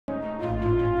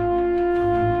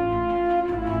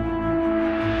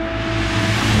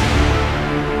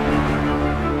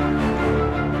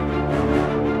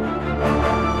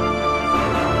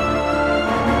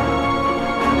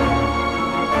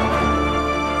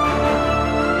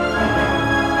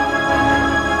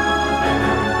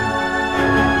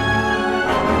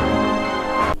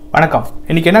வணக்கம்.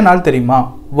 இன்னைக்கு என்ன நாள் தெரியுமா?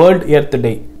 வேர்ல்ட் எர்த்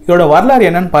டே. இதோட வரலாறு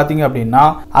என்னன்னு பாத்தீங்க அப்படின்னா,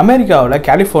 அமெரிக்காவில்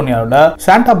கலிபோர்னியாவில்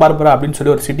சாண்டா பார்பரா அப்படின்னு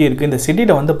சொல்லி ஒரு சிட்டி இருக்கு. இந்த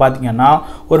சிட்டியில பாத்தீங்கன்னா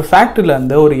ஒரு ஃபேக்டரியில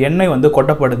இருந்து ஒரு எண்ணெய்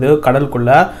கடப்படுது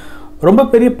கடலுக்குள்ள. ரொம்ப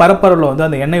பெரிய பரப்பளவில்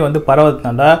அந்த எண்ணெய்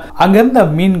பரவதுனால அங்க இருந்த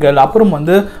மீன்கள் அப்புறம்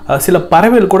சில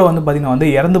பறவைகள் கூட பாத்தீங்கன்னா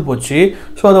இறந்து போச்சு.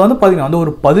 ஸோ அதை பாத்தீங்கன்னா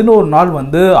ஒரு 11 நாள்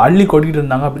அள்ளி கொட்டிட்டு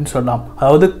இருந்தாங்க அப்படின்னு சொல்லலாம்.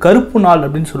 அதாவது கருப்பு நாள்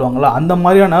அப்படின்னு சொல்லுவாங்களா, அந்த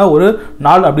மாதிரியான ஒரு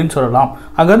நாள் அப்படின்னு சொல்லலாம்.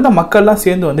 அங்க இருந்த மக்கள்லாம்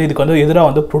சேர்ந்து இதுக்கு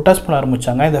எதிராக ப்ரொட்டஸ்ட் பண்ண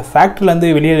ஆரம்பிச்சாங்க. இந்த ஃபேக்டரியிலேருந்து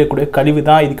வெளியேறக்கூடிய கழிவு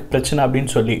தான் இதுக்கு பிரச்சனை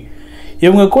அப்படின்னு சொல்லி.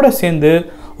 இவங்க கூட சேர்ந்து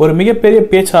ஒரு மிகப்பெரிய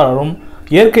பேச்சாளரும்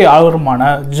இயற்கை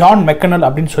ஆர்வலருமான ஜான் மெக்கனல்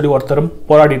அப்படின்னு சொல்லி ஒருத்தரும்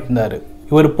போராடிட்டு இருந்தாரு.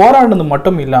 இவர் போராடினது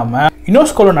மட்டும் இல்லாம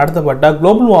யுனெஸ்கோல நடத்தப்பட்ட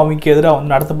குளோபல் வார்மிங்க்கு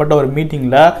எதிராக நடத்தப்பட்ட ஒரு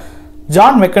மீட்டிங்ல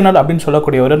ஜான் மெக்கனல் அப்படின்னு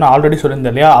சொல்லக்கூடியவர், நான் ஆல்ரெடி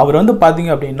சொல்லியிருந்தேன் இல்லையா, அவர்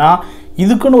பாத்தீங்க அப்படின்னா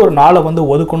இதுக்குன்னு ஒரு நாளை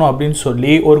ஒதுக்கணும் அப்படின்னு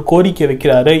சொல்லி ஒரு கோரிக்கை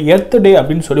வைக்கிறாரு. எர்த் டே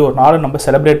அப்படின்னு சொல்லி ஒரு நாளை நம்ம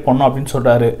செலிப்ரேட் பண்ணணும் அப்படின்னு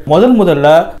சொல்றாரு. முதல்ல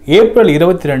ஏப்ரல்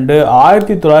 22,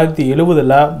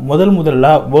 1970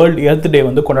 முதல்ல வேர்ல்ட் எர்த் டே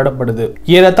கொண்டாடப்படுது.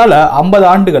 ஏறத்தாழ 50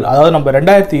 ஆண்டுகள், அதாவது நம்ம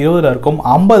 2020 இருக்கும்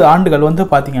 50 ஆண்டுகள்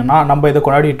பாத்தீங்கன்னா நம்ம இதை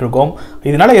கொண்டாடிட்டு இருக்கோம்.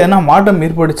 இதனால எதனா மாற்றம்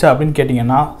ஏற்படுச்சு அப்படின்னு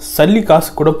கேட்டீங்கன்னா சல்லி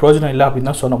காசு கூட பிரயோஜனம் இல்லை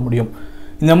அப்படின்னு தான் சொல்ல முடியும்.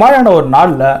 இந்த மாதிரியான ஒரு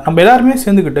நாளில் நம்ம எல்லாருமே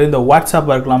சேர்ந்துக்கிட்டு இந்த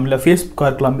வாட்ஸ்அப்பாக இருக்கலாம், இல்லை ஃபேஸ்புக்காக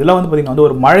இருக்கலாம், இதெல்லாம் பார்த்தீங்கன்னா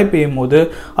ஒரு மழை பெய்யும் போது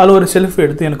அதில் ஒரு செல்ஃபி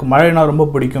எடுத்து எனக்கு மழைனா ரொம்ப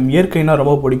பிடிக்கும், இயற்கைனா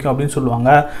ரொம்ப பிடிக்கும் அப்படின்னு சொல்லுவாங்க.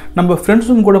 நம்ம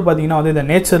ஃப்ரெண்ட்ஸும் கூட பார்த்தீங்கன்னா இந்த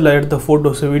நேச்சரில் எடுத்த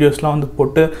ஃபோட்டோஸ் வீடியோஸ்லாம்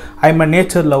போட்டு ஐ எம்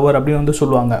நேச்சர் லவர் அப்படின்னு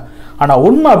சொல்லுவாங்க. ஆனால்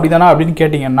உண்மை அப்படி தானா அப்படின்னு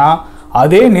கேட்டிங்கன்னா,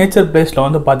 அதே நேச்சர் பிளேஸில்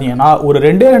பார்த்தீங்கன்னா ஒரு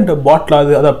 2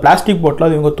 பாட்டிலாவது, அதாவது பிளாஸ்டிக்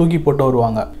பாட்டிலாவது இவங்க தூக்கி போட்டு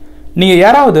வருவாங்க. நீங்கள்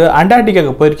யாராவது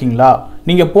அண்டார்டிகாவுக்கு போயிருக்கீங்களா?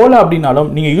 நீங்க போல அப்படின்னாலும்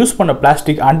நீங்க யூஸ் பண்ண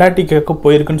பிளாஸ்டிக் அண்டார்டிகாவுக்கு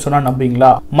போயிருக்குன்னு சொன்னா நம்புவீங்களா?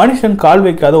 மனுஷன் கால்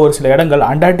வைக்காத ஒரு சில இடங்கள்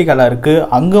அண்டார்டிகால இருக்கு.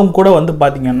 அங்கும் கூட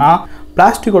பாத்தீங்கன்னா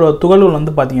பிளாஸ்டிக்கோட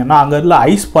துகள்கள் பாத்தீங்கன்னா அங்க இருந்த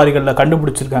ஐஸ் பாறைகள்ல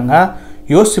கண்டுபிடிச்சிருக்காங்க.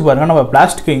 யோசிச்சு பாருங்க, நம்ம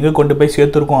பிளாஸ்டிக்கை எங்க கொண்டு போய்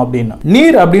சேர்த்துருக்கோம் அப்படின்னு.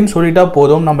 நீர் அப்படின்னு சொல்லிட்டா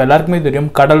போதும், நம்ம எல்லாருக்குமே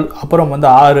தெரியும் கடல், அப்புறம்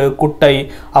ஆறு, குட்டை,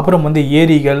 அப்புறம்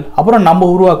ஏரிகள், அப்புறம் நம்ம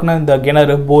உருவாக்குன இந்த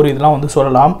கிணறு, போர், இதெல்லாம்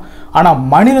சொல்லலாம். ஆனா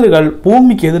மனிதர்கள்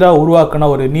பூமிக்கு எதிராக உருவாக்குன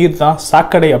ஒரு நீர் தான்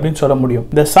சாக்கடை அப்படின்னு சொல்ல முடியும்.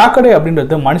 இந்த சாக்கடை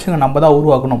அப்படின்றது மனுஷங்க நம்ம தான்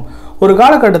உருவாக்கணும். ஒரு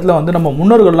காலகட்டத்தில் நம்ம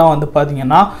முன்னோர்கள்லாம்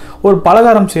பாத்தீங்கன்னா ஒரு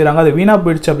பலகாரம் செய்யறாங்க, அது வீணா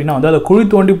போயிடுச்சு அப்படின்னா அதை குழி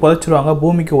தோண்டி புதைச்சிருவாங்க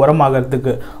பூமிக்கு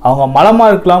உரமாகிறதுக்கு. அவங்க மலமா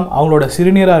இருக்கலாம், அவங்களோட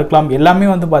சிறுநீரா இருக்கலாம்,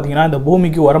 எல்லாமே பாத்தீங்கன்னா இந்த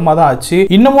பூமிக்கு உரமா தான் ஆச்சு.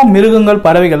 இன்னமும் மிருகங்கள்,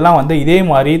 பறவைகள்லாம் இதே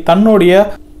மாதிரி தன்னுடைய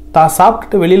தான்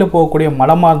சாப்பிட்டுட்டு வெளியில போகக்கூடிய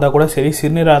மலமா இருந்தா கூட சரி,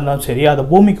 சிறுநீரா இருந்தாலும் சரி, அதை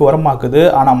பூமிக்கு உரமாக்குது.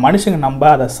 ஆனா மனுஷங்க நம்ம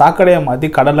அதை சாக்கடையா மாத்தி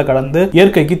கடல்ல கலந்து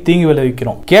இயற்கைக்கு தீங்கு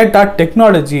விளைவிக்கிறோம். கேட்டா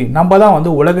டெக்னாலஜி நம்ம தான்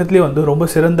உலகத்திலேயே ரொம்ப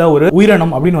சிறந்த ஒரு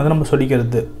உயிரினம் அப்படின்னு நம்ம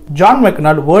சொல்லிக்கிறது. ஜான்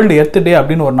மெக்கனால் வேர்ல்டு எர்த் டே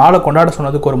அப்படின்னு ஒரு நாளை கொண்டாட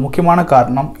சொன்னதுக்கு ஒரு முக்கியமான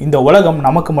காரணம், இந்த உலகம்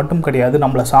நமக்கு மட்டும் கிடையாது,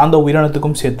 நம்மள சார்ந்த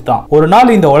உயிரினத்துக்கும் சேர்த்து தான். ஒரு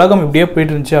நாள் இந்த உலகம் இப்படியே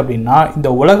போயிட்டு இருந்துச்சு அப்படின்னா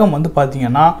இந்த உலகம்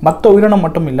பாத்தீங்கன்னா மற்ற உயிரினம்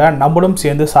மட்டும் இல்ல நம்மளும்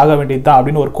சேர்ந்து சாக வேண்டியதுதான்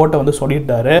அப்படின்னு ஒரு கோட்டை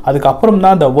சொல்லிட்டாரு. அதுக்கப்புறம்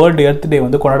தான் இந்த வேர்ல்டு எர்த் டே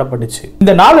கொண்டாடப்பட்டுச்சு.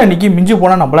 இந்த நாள் அன்னைக்கு மிஞ்சி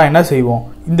போனா நம்மளாம் என்ன செய்வோம்?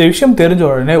 இந்த விஷயம் தெரிஞ்ச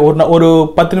உடனே ஒரு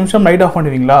 10 நிமிஷம் லைட் ஆஃப்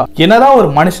பண்ணுவீங்களா? என்னதான் ஒரு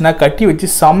மனுஷனை கட்டி வச்சு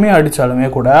செம்மையா அடிச்சாலுமே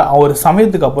கூட ஒரு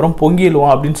சமயத்துக்கு அப்புறம்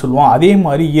பொங்கிடுவான் அப்படின்னு சொல்லுவான். அதே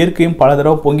மாதிரி இயற்கையும் பல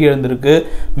தடவை பொங்கி எழுந்திருக்கு.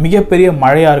 மிகப்பெரிய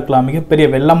மழையா இருக்கலாம், மிகப்பெரிய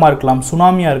வெள்ளமா இருக்கலாம்,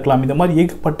 சுனாமியா இருக்கலாம், இந்த மாதிரி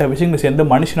ஏகப்பட்ட விஷயங்கள் சேர்ந்து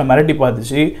மனுஷனை மிரட்டி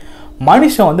பார்த்துச்சு.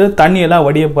 மனுஷன் தண்ணியெல்லாம்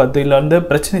வடிய பார்த்து இல்லை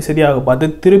பிரச்சனை சரியாக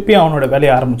பார்த்து திருப்பி அவனோட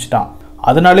வேலையை ஆரம்பிச்சிட்டான்.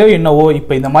 அதனாலேயோ என்னவோ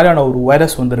இப்போ இந்த மாதிரியான ஒரு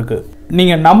வைரஸ் வந்திருக்கு.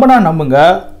 நீங்க நம்பினா நம்புங்க,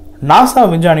 நாசா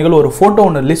விஞ்ஞானிகள் ஒரு போட்டோ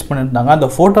ஒன்று ரிலீஸ் பண்ணியிருந்தாங்க. அந்த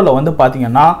போட்டோவில்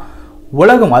பார்த்தீங்கன்னா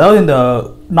உலகம், அதாவது இந்த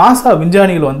நாசா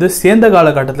விஞ்ஞானிகள் சேர்ந்த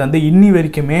காலகட்டத்திலேருந்து இன்னி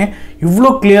வரைக்குமே இவ்வளோ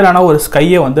கிளியரான ஒரு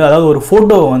ஸ்கையை அதாவது ஒரு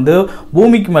ஃபோட்டோவை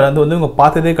பூமிக்கு மேலே இவங்க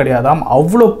பார்த்ததே கிடையாதாம்.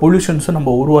 அவ்வளோ பொல்யூஷன்ஸும்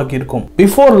நம்ம உருவாக்கி இருக்கோம்.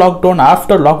 பிஃபோர் லாக்டவுன்,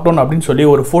 ஆஃப்டர் லாக்டவுன் அப்படின்னு சொல்லி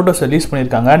ஒரு ஃபோட்டோஸ் ரிலீஸ்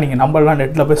பண்ணியிருக்காங்க. நீங்கள் நம்மளாம்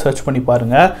நெட்டில் போய் சர்ச் பண்ணி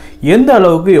பாருங்கள். எந்த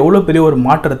அளவுக்கு எவ்வளோ பெரிய ஒரு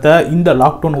மாற்றத்தை இந்த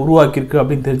லாக்டவுன் உருவாக்கியிருக்கு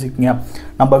அப்படின்னு தெரிஞ்சுக்கிங்க.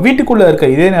 நம்ம வீட்டுக்குள்ளே இருக்க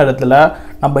இதே நேரத்தில்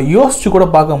நம்ம யோசிச்சு கூட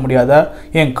பார்க்க முடியாத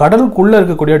என் கடலுக்குள்ளே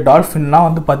இருக்கக்கூடிய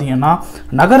டால்ஃபின்லாம் பார்த்தீங்கன்னா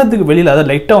நகரத்துக்கு வெளியில் அதை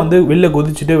லைட்டாக வெளில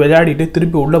குதிச்சுட்டு விளையாடிட்டு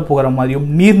திருப்பி உள்ளே போகிற மாதிரியும்,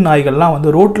 நீர் நாய்கள்லாம்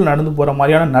ரோட்டில் நடந்து போகிற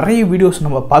மாதிரியான நிறைய வீடியோஸ்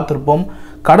நம்ம பார்த்துருப்போம்.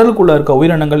 கடலுக்குள்ளே இருக்க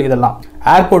உயிரினங்கள், இதெல்லாம்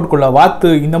ஏர்போர்ட்டுக்குள்ளே வாத்து,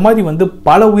 இந்த மாதிரி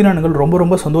பல உயிரினங்கள் ரொம்ப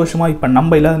ரொம்ப சந்தோஷமாக இப்போ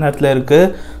நம்ம இல்லாத நேரத்தில் இருக்குது.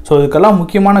 ஸோ இதுக்கெல்லாம்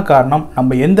முக்கியமான காரணம்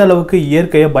நம்ம எந்த அளவுக்கு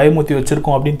இயற்கையை பயமுறுத்தி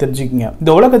வச்சுருக்கோம் அப்படின்னு தெரிஞ்சுக்கிங்க.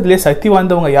 இந்த உலகத்திலே சக்தி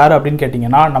வாய்ந்தவங்க யார் அப்படின்னு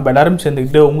கேட்டிங்கன்னா நம்ம எல்லாரும்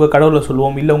சேர்ந்துக்கிட்டு உங்கள் கடவுளை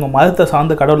சொல்லுவோம், இல்லை உங்கள் மதத்தை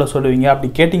சார்ந்த கடவுளை சொல்லுவீங்க.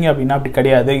 அப்படி கேட்டிங்க அப்படின்னா அப்படி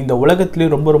கிடையாது. இந்த உலகத்திலே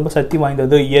ரொம்ப ரொம்ப சக்தி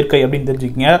வாய்ந்தது இயற்கை அப்படின்னு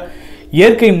தெரிஞ்சுக்கிங்க.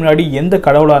 இயற்கை முன்னாடி எந்த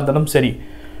கடவுளாக இருந்தாலும் சரி,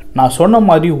 நான் சொன்ன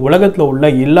மாதிரி உலகத்துல உள்ள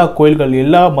எல்லா கோயில்கள்,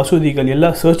 எல்லா மசூதிகள், எல்லா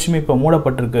சர்ச்சுமே இப்ப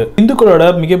மூடப்பட்டிருக்கு. இந்துக்களோட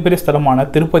மிகப்பெரிய ஸ்தலமான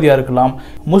திருப்பதியா இருக்கலாம்,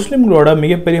 முஸ்லிம்களோட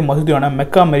மிகப்பெரிய மசூதியான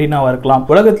மெக்கா மெரினாவா இருக்கலாம்,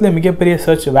 உலகத்துல மிகப்பெரிய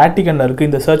சர்ச் வேட்டிகன்ல இருக்கு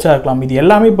இந்த சர்ச்சா இருக்கலாம், இது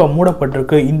எல்லாமே இப்ப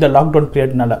மூடப்பட்டிருக்கு இந்த லாக்டவுன்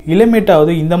பீரியட்னால.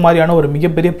 இளமேட்டாவது இந்த மாதிரியான ஒரு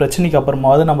மிகப்பெரிய பிரச்சனைக்கு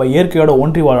அப்புறமாவது நம்ம இயற்கையோட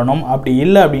ஒன்றி வாழணும். அப்படி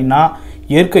இல்லை அப்படின்னா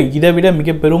இயற்கை இதை விட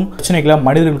மிக பெரும் பிரச்சனைகளை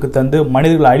மனிதர்களுக்கு தந்து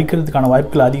மனிதர்களை அழிக்கிறதுக்கான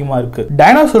வாய்ப்புகள் அதிகமா இருக்கு.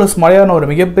 டைனோசரஸ் மாதிரியான ஒரு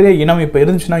மிகப்பெரிய இனம் இப்ப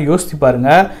இருந்துச்சுன்னா யோசிச்சு பாருங்க.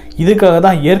 இதுக்காக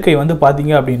தான் இயற்கை வந்து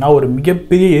பாத்தீங்க அப்படின்னா ஒரு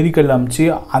மிகப்பெரிய எரிக்கல் அமைச்சு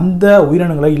அந்த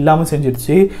உயிரினங்களை இல்லாம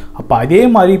செஞ்சிருச்சு. அப்ப அதே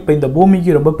மாதிரி இப்ப இந்த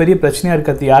பூமிக்கு ரொம்ப பெரிய பிரச்சனையா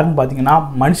இருக்கிறது யாருன்னு பாத்தீங்கன்னா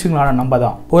மனுஷங்களான நம்ம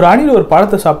தான். ஒரு அணில் ஒரு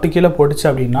பழத்தை சாப்பிட்டு கீழே போட்டுச்சு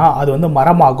அப்படின்னா அது வந்து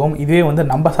மரமாகும். இதுவே வந்து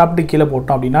நம்ம சாப்பிட்டு கீழே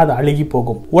போட்டோம் அப்படின்னா அது அழுகி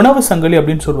போகும். உணவு சங்கிலி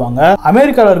அப்படின்னு சொல்லுவாங்க.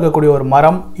 அமெரிக்காவில் இருக்கக்கூடிய ஒரு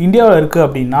மரம் இந்தியாவில் இருக்கு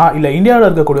அப்படின்னா, இல்ல இந்தியாவில்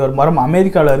இருக்கக்கூடிய ஒரு மரம்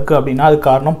அமெரிக்காவில் இருக்கு அப்படின்னா அது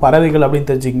காரணம் பறவைகள் அப்படின்னு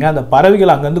தெரிஞ்சுக்கங்க. அந்த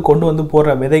பறவைகள் அங்கிருந்து கொண்டு வந்து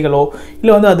போடுற விதைகளோ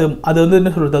இல்ல வந்து அது வந்து என்ன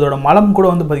சொல்றது, அதோட மலம் கூட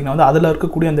வந்து பாத்தீங்கன்னா வந்து அதுல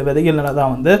இருக்கக்கூடிய அந்த விதைகள்னால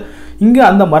தான் வந்து இங்க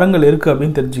அந்த மரங்கள் இருக்கு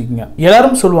அப்படின்னு தெரிஞ்சுக்கங்க.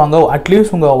 எல்லாரும் சொல்லுவாங்க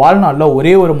அட்லீஸ்ட் உங்க வாழ்நாள்ல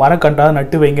ஒரே ஒரு மரக்கன்றாவது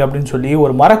நட்டு வைங்க அப்படின்னு சொல்லி.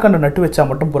 ஒரு மரக்கன்று நட்டு வச்சா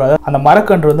மட்டும் போறாது, அந்த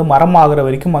மரக்கன்று வந்து மரமாகிற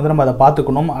வரைக்கும் வந்து நம்ம அதை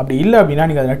பார்த்துக்கணும். அப்படி இல்லை அப்படின்னா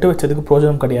நீங்க அதை நட்டு வச்சதுக்கு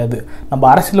பிரயோஜனம் கிடையாது. நம்ம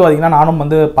அரசியல்வாதிங்கன்னா நானும்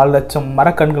வந்து பல லட்சம்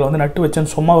மரக்கன்கள் வந்து நட்டு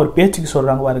வச்சேன்னு சும்மா ஒரு பேச்சுக்கு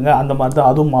சொல்றாங்க பாருங்க, அந்த மாதிரி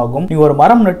தான் அதுவும் ஆகும். நீங்க ஒரு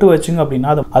மரம் நட்டு வச்சுங்க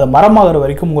அப்படின்னா அது மரமாகிற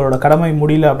வரைக்கும் உங்களோட கடமை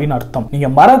முடியல அப்படின்னு அர்த்தம். நீங்க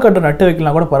மரக்கன்று நட்டு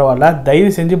வைக்கலாம் கூட பரவாயில்ல,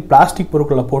 தயவு செஞ்சு பிளாஸ்டிக்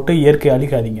பொருட்களை போட்டு இயற்கை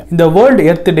அழிக்காதீங்க. இந்த வேர்ல்டு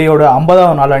எர்த் டேயோட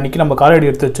 50வது நாள் அன்னைக்கு நம்ம காலடி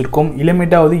எடுத்து வச்சிருக்கோம்.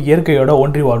 இளமேட்டாவது இயற்கையோட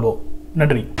ஒன்றி வாழ்வோம்.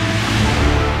 நன்றி.